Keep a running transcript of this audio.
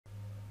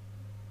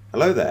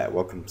Hello there,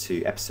 welcome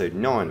to episode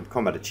 9 of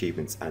Combat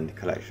Achievements and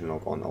Collection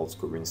Log on Old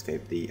School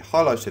RuneScape. The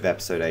highlight of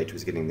episode 8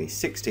 was getting the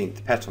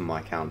 16th pet on my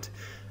account,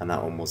 and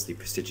that one was the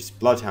prestigious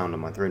Bloodhound on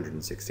my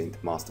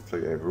 316th Master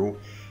Flute overall.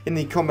 In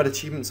the Combat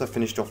Achievements I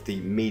finished off the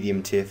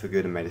medium tier for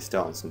good and made a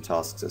start on some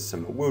tasks as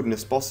some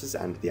wilderness bosses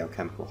and the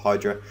alchemical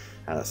Hydra,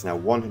 and that's now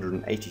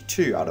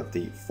 182 out of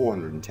the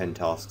 410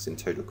 tasks in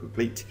total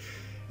complete.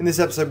 In this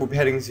episode we'll be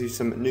heading to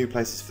some new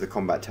places for the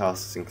combat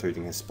tasks,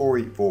 including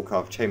Hespori,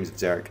 Vorkov, Chambers of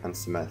Xeric and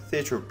some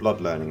Theatre of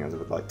Blood learning, as I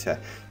would like to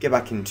get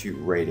back into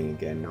raiding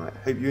again. I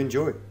hope you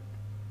enjoy.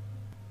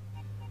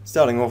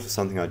 Starting off with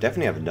something I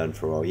definitely haven't done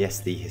for a while, yes,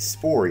 the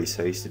Hespori.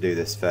 So I used to do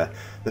this for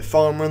the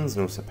farm runs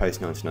and also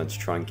post 99 to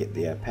try and get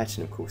the pet,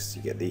 and of course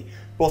you get the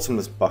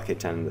bottomless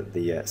bucket and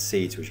the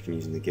seeds which you can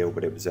use in the guild,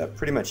 but it was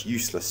pretty much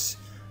useless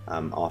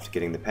after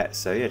getting the pet,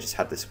 so yeah, just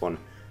had this one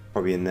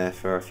probably in there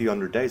for a few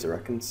hundred days I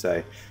reckon.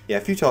 So yeah, a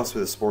few tasks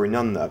with the Hespori,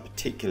 none that are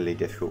particularly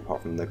difficult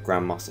apart from the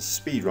Grandmaster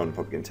speed run,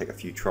 probably going to take a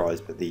few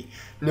tries, but the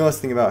nice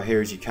thing about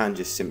here is you can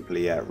just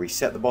simply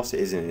reset the boss.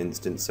 It is in an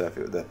instant, so if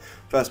the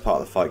first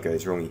part of the fight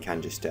goes wrong you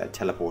can just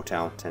teleport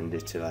out and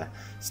it'll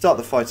start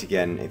the fight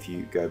again if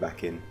you go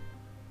back in.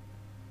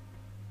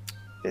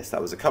 Yes,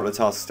 that was a couple of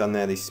tasks done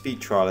there, the speed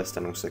trialist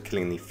and also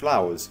killing the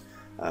flowers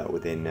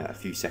within a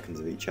few seconds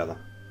of each other.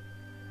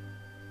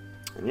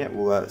 And yeah,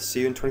 we'll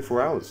see you in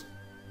 24 hours.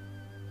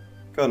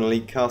 Got an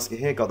elite casket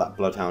here, got that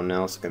Bloodhound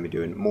now, so going to be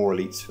doing more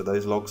elites for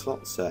those log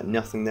slots.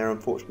 Nothing there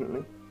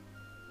unfortunately.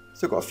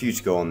 Still got a few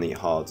to go on the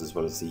hards as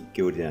well as the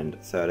Gilded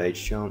and Third Age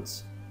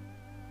chance.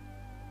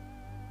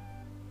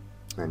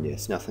 And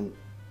yes, nothing.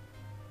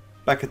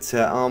 Back at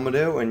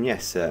Armadale, and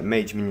yes,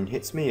 Mage Minion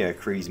hits me,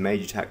 Kree's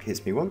Mage Attack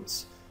hits me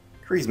once,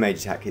 Kree's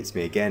Mage Attack hits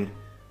me again,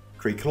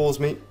 Kree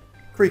claws me,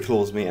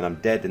 and I'm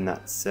dead, and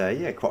that's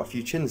yeah, quite a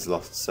few chins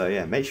lost, so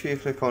yeah, make sure you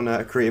click on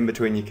Kree in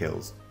between your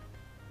kills.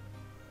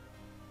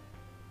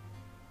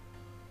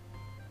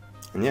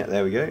 And yeah,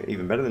 there we go,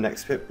 even better. The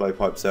next pit,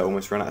 Blowpipe's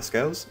almost run out of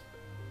scales.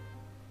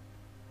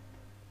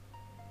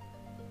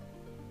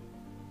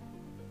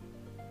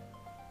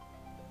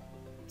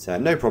 So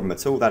no problem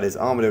at all, that is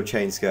Armadale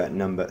Chainskirt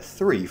number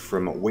 3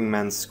 from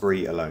Wingman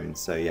Scree alone.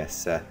 So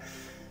yes,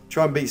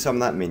 try and beat some of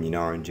that minion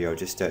RNG. I'll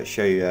just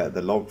show you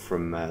the log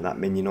from that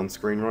minion on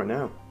screen right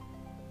now.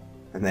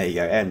 And there you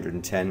go,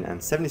 810 and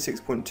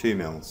 76.2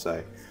 mil,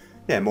 so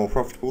yeah, more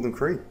profitable than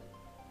Kree.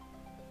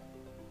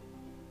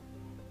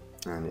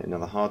 And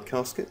another hard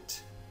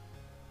casket.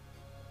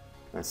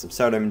 And some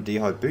Seldom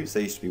D'hide boots,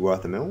 they used to be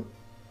worth a mil.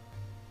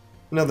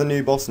 Another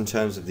new boss in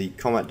terms of the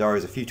Combat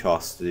Diaries, a few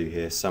tasks to do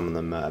here, some of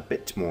them a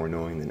bit more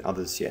annoying than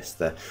others. Yes,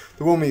 the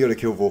one where you got to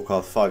kill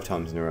Vorkov 5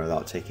 times in a row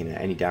without taking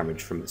any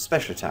damage from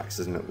special attacks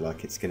doesn't look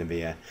like it's going to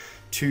be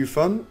too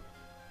fun.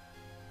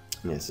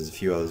 Yes, there's a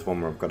few others, one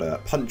where I've got to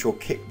punch or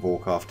kick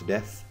Vorkov to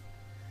death.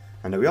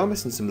 And we are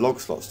missing some log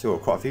slots too, or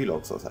quite a few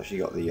log slots actually.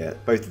 Got the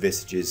both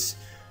Visages,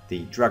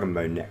 the Dragon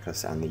Bone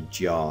Necklace and the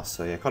Jar,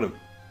 so yeah, kind of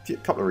a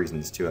couple of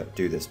reasons to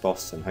do this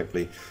boss and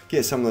hopefully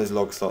get some of those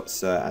log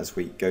slots as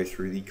we go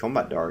through the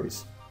Combat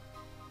Diaries.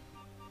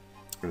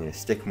 And yeah,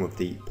 sticking with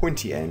the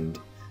pointy end,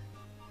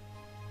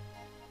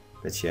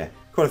 but yeah,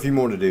 quite a few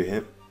more to do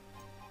here.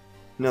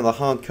 Another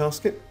hard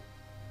casket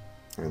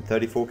and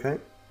 34k.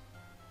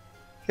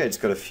 Okay,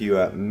 just got a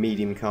few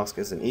medium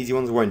caskets and easy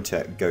ones. I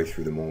won't go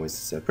through them all.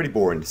 It's pretty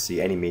boring to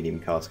see any medium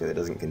casket that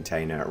doesn't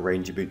contain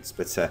ranger boots,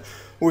 but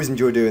always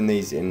enjoy doing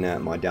these in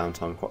my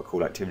downtime. Quite a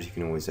cool activity. You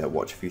can always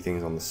watch a few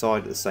things on the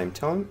side at the same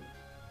time.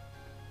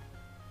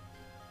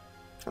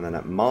 And then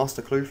that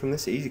master clue from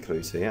this, easy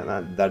clue, so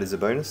yeah, that is a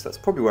bonus. That's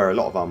probably where a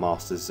lot of our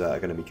masters are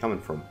going to be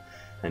coming from.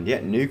 And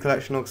yet, new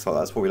collection log slot,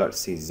 that's what we like to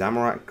see,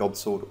 Zamorak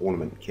Godsword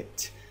Ornament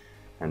Kit.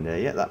 And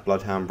yeah, that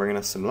Bloodhound bringing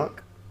us some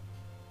luck.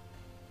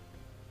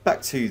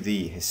 Back to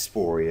the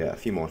Hespori, a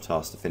few more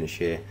tasks to finish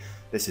here.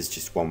 This is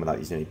just one without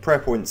using any prayer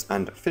points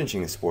and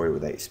finishing Hespori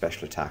with a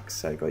special attack.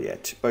 So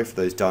got both of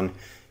those done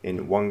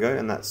in one go,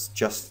 and that's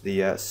just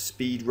the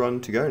speed run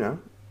to go now.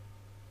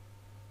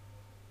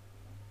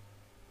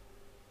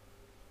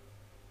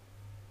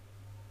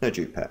 No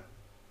dupe pet.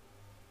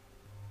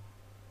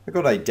 I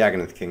got a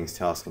Dagon of the King's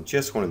task and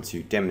just wanted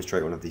to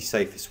demonstrate one of the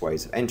safest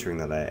ways of entering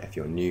the lair if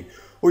you're new.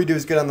 All you do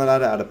is go down the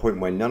ladder at a point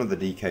where none of the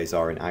DKs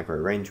are in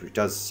aggro range, which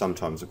does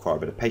sometimes require a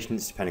bit of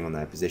patience depending on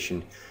their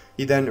position.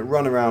 You then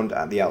run around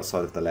at the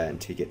outside of the lair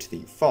until you get to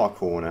the far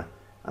corner,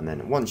 and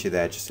then once you're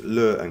there just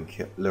lure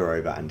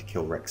over and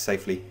kill Rex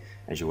safely,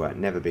 as you will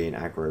never be in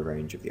aggro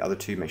range of the other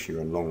two. Make sure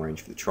you're on long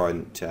range for the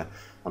trident,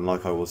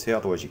 unlike I was here,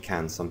 otherwise you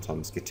can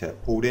sometimes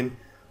get pulled in.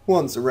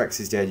 Once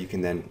Rex is dead you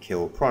can then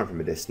kill Prime from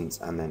a distance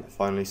and then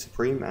finally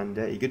Supreme, and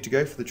you're good to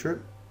go for the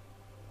trip.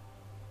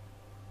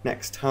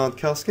 Next, hard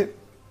casket.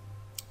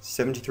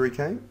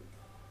 73k.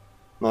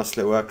 Nice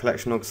little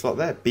collection log slot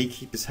there.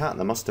 Beekeeper's hat,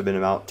 that must have been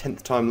about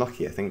 10th time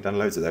lucky, I think. Done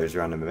loads of those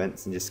random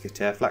events and just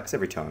get flax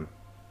every time.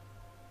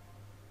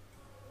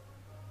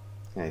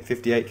 Okay,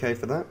 58k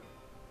for that.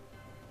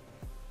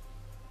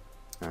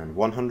 And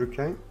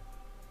 100k.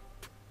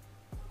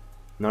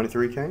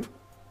 93k.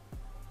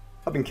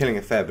 I've been killing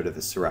a fair bit of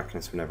the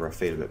Sarachnis whenever I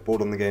feel a bit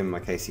bored on the game. My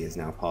KC has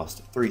now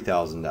passed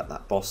 3,000 at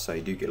that boss, so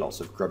you do get lots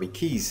of grubby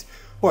keys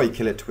while you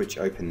kill it, which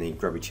open the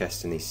grubby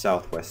chest in the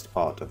southwest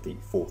part of the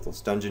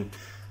 4th dungeon.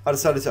 I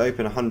decided to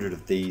open 100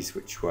 of these,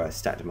 which were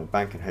stacked in my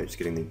bank, in hopes of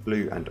getting the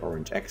blue and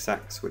orange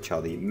X-Acts, which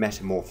are the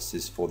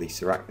metamorphoses for the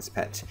Sarachnis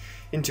pet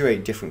into a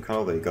different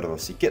colour. Though you've got to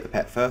obviously get the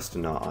pet first,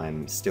 and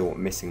I'm still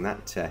missing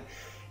that.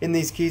 In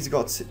these keys I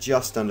got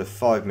just under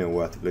 5 mil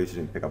worth of loot. I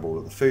didn't pick up all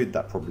of the food,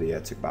 that probably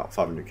took about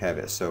 500k of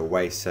it or so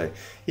away, so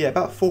yeah,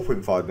 about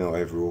 4.5 mil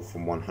overall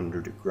from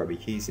 100 grubby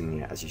keys. And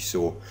yeah, as you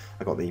saw,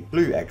 I got the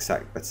blue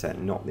X-Act, but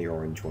not the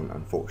orange one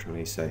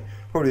unfortunately, so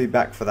probably be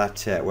back for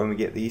that when we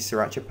get the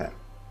Sriracha pet.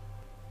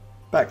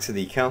 Back to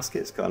the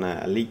casket, it's got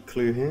an elite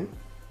clue here,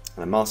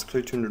 and a master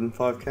clue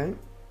 205k, and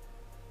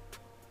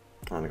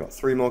I got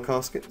 3 more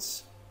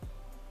caskets,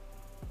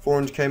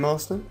 400k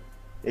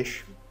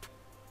master-ish,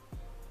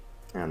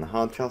 and the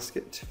hard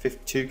casket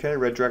 52k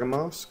red dragon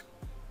mask,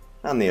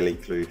 and the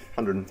elite clue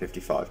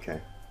 155k.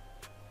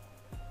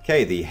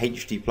 Okay, the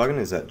HD plugin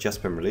has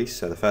just been released,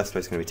 so the first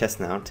place I'm going to be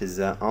testing out is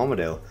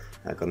Armadale.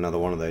 I've got another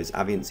one of those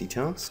Aviancy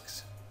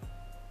tasks.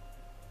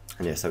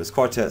 And yes, there was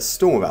quite a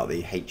storm about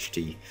the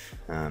HD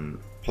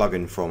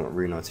plugin from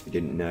RuneScape, if you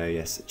didn't know.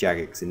 Yes,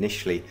 Jagex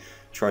initially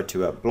tried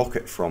to block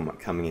it from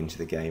coming into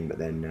the game, but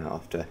then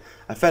after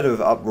a fair bit of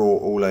uproar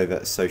all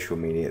over social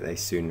media, they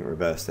soon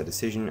reversed their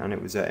decision, and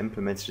it was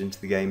implemented into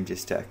the game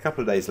just a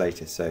couple of days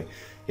later. So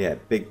yeah,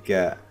 big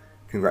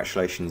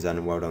congratulations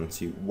and well done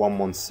to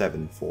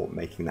 117 for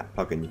making that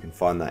plugin. You can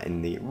find that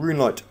in the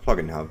RuneLite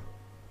plugin hub.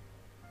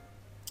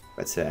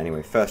 But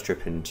anyway, first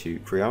trip into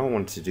Kriya. I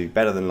wanted to do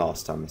better than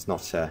last time. It's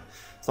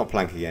not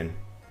Plank again.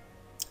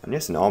 And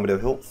yes, an Armadale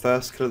hilt,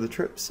 first kill of the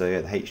trip. So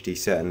yeah, the HD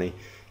certainly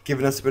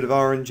giving us a bit of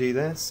RNG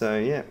there. So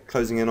yeah,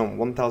 closing in on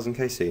 1000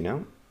 KC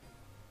now.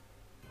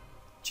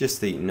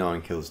 Just the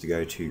 9 kills to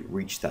go to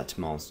reach that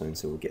milestone,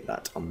 so we'll get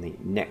that on the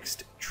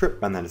next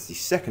trip. And that is the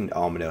second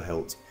Armadale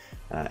hilt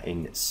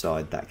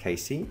inside that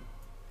KC.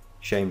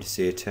 Shame to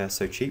see it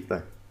so cheap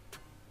though.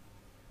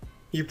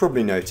 You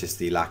probably noticed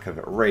the lack of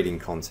raiding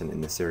content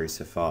in the series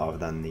so far other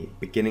than the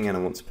beginning, and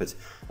I want to put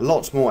a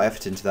lot more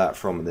effort into that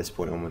from this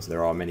point onwards.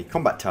 There are many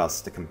combat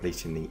tasks to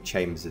complete in the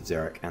Chambers of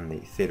Xeric and the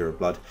Theatre of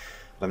Blood.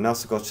 But I've now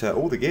also got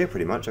all the gear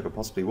pretty much I could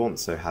possibly want,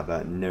 so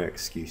have no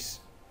excuse.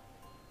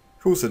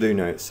 I also do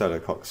know Solo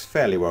Cox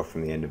fairly well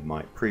from the end of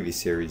my previous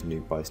series,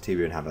 Noob Buys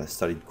TV, and have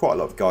studied quite a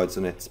lot of guides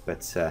on it,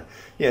 but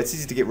yeah, it's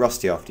easy to get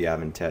rusty after you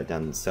haven't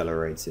done solo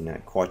raids in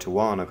quite a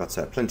while, and I've got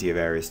plenty of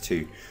areas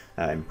to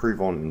improve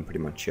on in pretty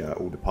much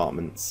all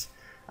departments.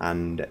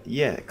 And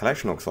yeah,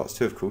 collection log slots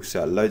too, of course,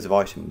 loads of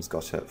items,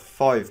 got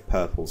 5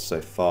 purples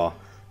so far,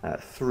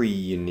 3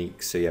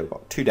 uniques, so yeah, we've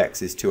got 2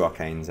 dexes, 2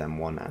 arcanes and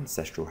 1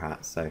 ancestral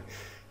hat, so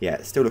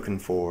yeah, still looking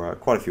for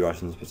quite a few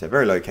items, but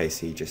very low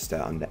KC, just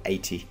under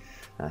 80.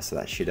 So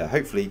that should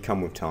hopefully come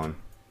with time.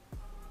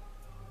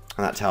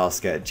 And that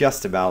task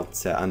just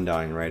about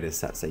Undying Raiders,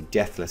 that's a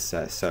deathless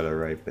solo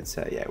raid, but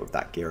yeah, with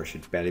that gear I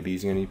should barely be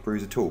using any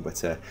brews at all.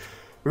 But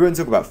we won't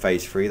talk about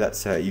phase 3,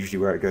 that's usually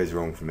where it goes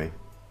wrong for me.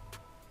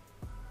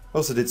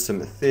 Also did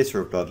some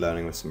Theatre of Blood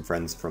learning with some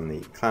friends from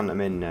the clan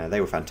I'm in.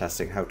 They were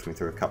fantastic, helped me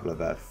through a couple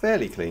of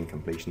fairly clean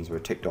completions where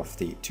I ticked off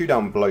the 2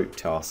 down bloat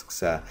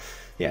tasks.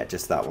 Yeah,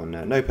 just that one.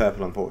 No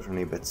purple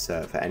unfortunately, but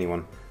for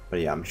anyone. But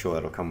yeah, I'm sure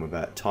that'll come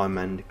with time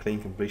and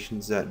clean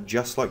completions,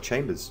 just like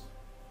Chambers.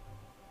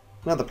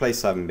 Another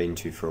place I haven't been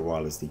to for a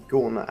while is the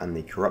Gauntlet and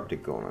the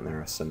Corrupted Gauntlet. There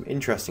are some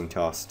interesting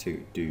tasks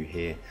to do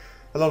here.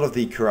 A lot of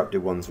the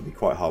Corrupted ones will be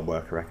quite hard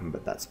work, I reckon,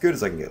 but that's good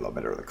as I can get a lot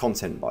better at the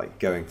content by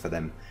going for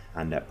them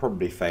and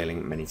probably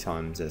failing many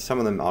times. Some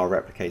of them are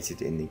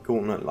replicated in the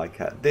Gauntlet,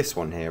 like this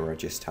one here, where I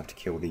just have to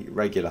kill the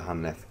regular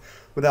Hunlef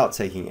without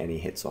taking any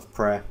hits off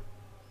prayer.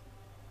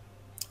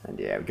 And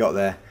yeah, we got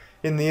there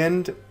in the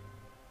end.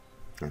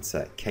 That's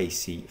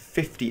KC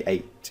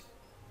 58.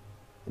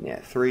 And yeah,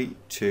 3,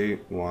 2,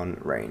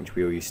 1, range.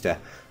 We all used to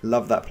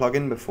love that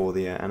plugin before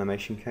the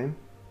animation came.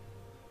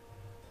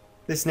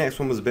 This next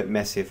one was a bit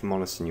messy if I'm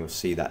honest, and you'll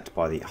see that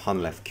by the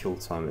Hunlef kill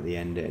time at the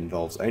end. It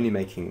involves only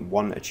making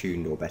 1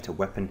 attuned or better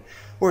weapon,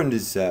 or it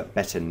is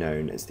better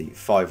known as the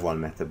 5-1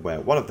 method,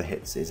 where one of the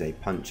hits is a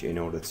punch in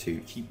order to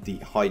keep the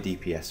high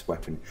DPS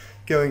weapon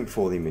going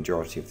for the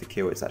majority of the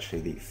kill. It's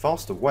actually the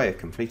faster way of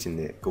completing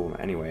the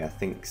Gauntlet anyway, I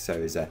think, so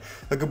is a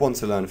good one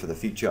to learn for the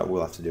future. I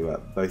will have to do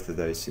both of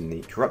those in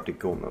the Corrupted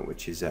Gauntlet,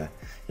 which is yeah,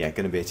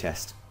 going to be a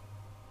test.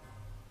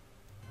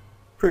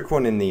 Quick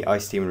one in the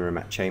Ice Demon room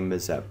at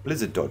Chambers,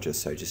 Blizzard Dodger,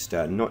 so just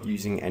not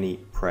using any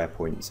prayer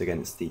points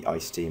against the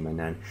Ice Demon,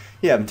 and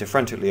yeah, having to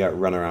frantically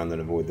run around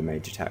and avoid the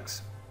mage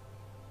attacks.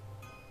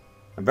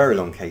 A very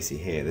long KC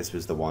here. This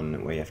was the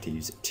one where you have to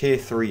use tier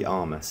 3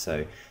 armor,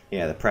 so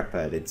yeah, the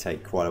prepper did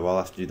take quite a while. I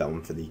have to do that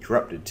one for the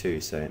Corrupted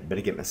too, so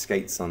better get my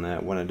skates on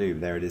when I do.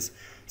 There it is,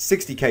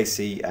 60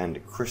 KC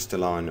and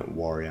Crystalline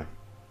Warrior.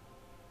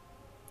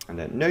 And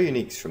no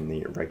uniques from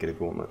the regular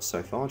Gauntlet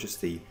so far,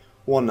 just the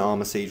 1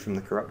 armor seed from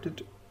the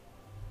Corrupted.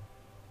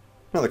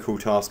 Another cool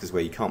task is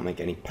where you can't make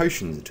any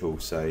potions at all,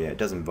 so yeah, it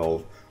does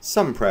involve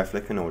some prayer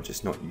flicking or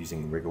just not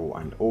using Wriggle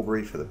and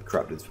Augury. For the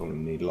corrupted, it's probably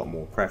going to need a lot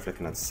more prayer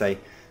flicking, I'd say,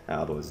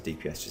 otherwise the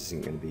DPS just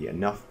isn't going to be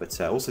enough. But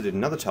also did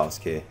another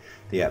task here,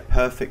 the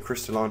perfect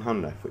crystalline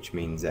Hunlef, which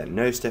means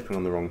no stepping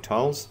on the wrong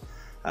tiles,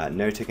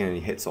 no taking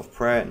any hits off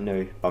prayer,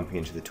 no bumping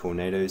into the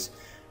tornadoes,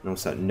 and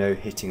also no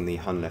hitting the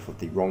Hunlef of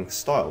the wrong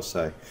style.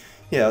 So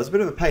yeah, it was a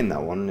bit of a pain,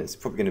 that one. It's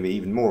probably going to be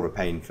even more of a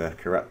pain for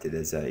Corrupted,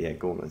 as yeah,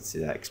 Gauntlet's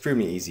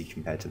extremely easy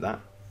compared to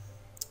that.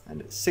 And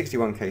it's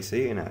 61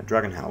 KC in a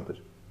Dragon Halberd.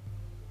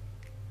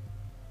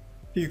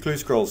 A few clue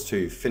scrolls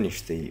to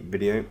finish the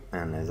video,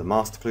 and there's a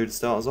master clue to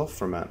start us off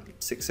from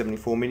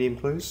 674 medium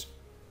clues.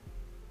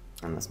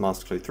 And that's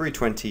master clue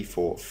 320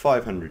 for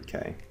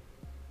 500k.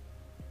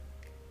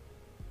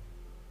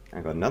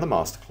 I got another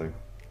master clue.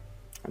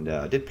 And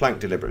I did plank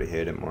deliberately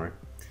here, don't worry.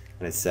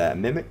 And it's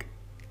Mimic.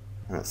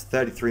 And that's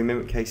 33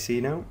 Mimic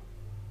KC now.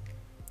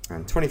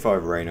 And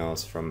 25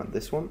 Raynars from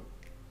this one.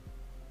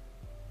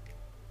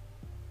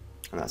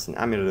 And that's an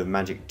Amulet of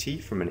Magic Tea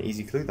from an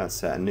easy clue.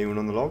 That's a new one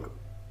on the log.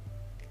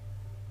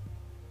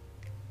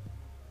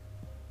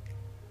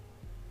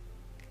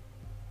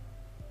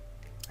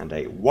 And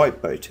a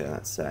White Boater.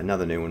 That's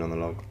another new one on the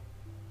log.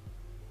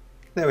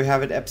 There we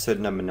have it, episode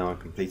number 9,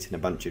 completing a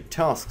bunch of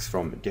tasks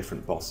from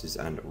different bosses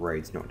and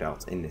raids knocked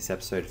out in this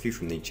episode. A few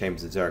from the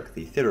Chambers of Zurich,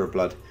 the Theatre of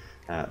Blood,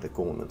 the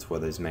Gauntlets were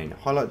those main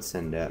highlights,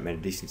 and made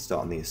a decent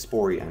start on the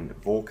Aspori and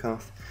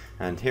Volkarth.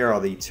 And here are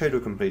the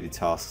total completed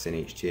tasks in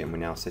each tier, and we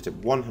now set up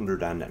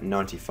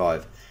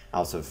 195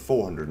 out of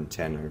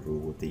 410 overall,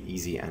 with the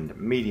easy and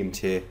medium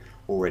tier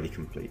already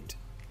complete.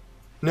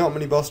 Not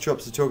many boss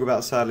drops to talk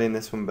about sadly in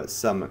this one, but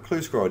some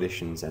clue scroll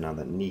additions and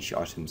other niche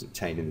items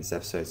obtained in this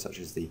episode, such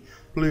as the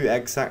blue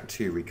egg sac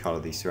to recolour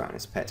the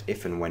Serapnus pet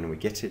if and when we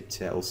get it.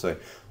 Also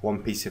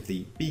one piece of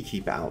the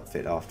beekeeper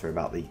outfit after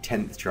about the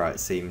 10th try it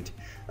seemed.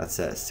 That's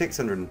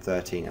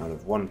 613 out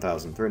of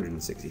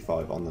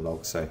 1,365 on the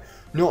log, so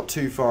not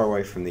too far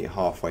away from the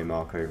halfway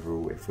mark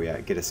overall if we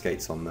get our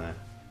skates on there.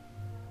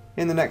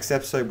 In the next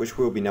episode, which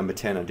will be number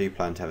 10, I do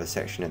plan to have a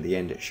section at the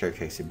end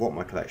showcasing what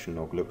my collection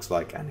log looks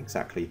like and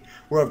exactly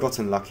where I've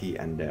gotten lucky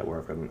and where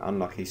I've gotten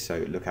unlucky,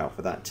 so look out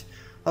for that.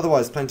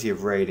 Otherwise, plenty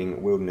of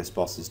raiding wilderness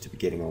bosses to be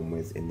getting on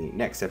with in the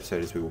next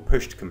episode, as we will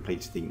push to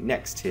complete the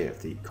next tier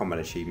of the combat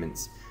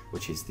achievements,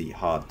 which is the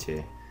hard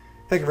tier.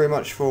 Thank you very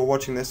much for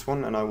watching this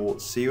one, and I will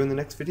see you in the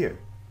next video.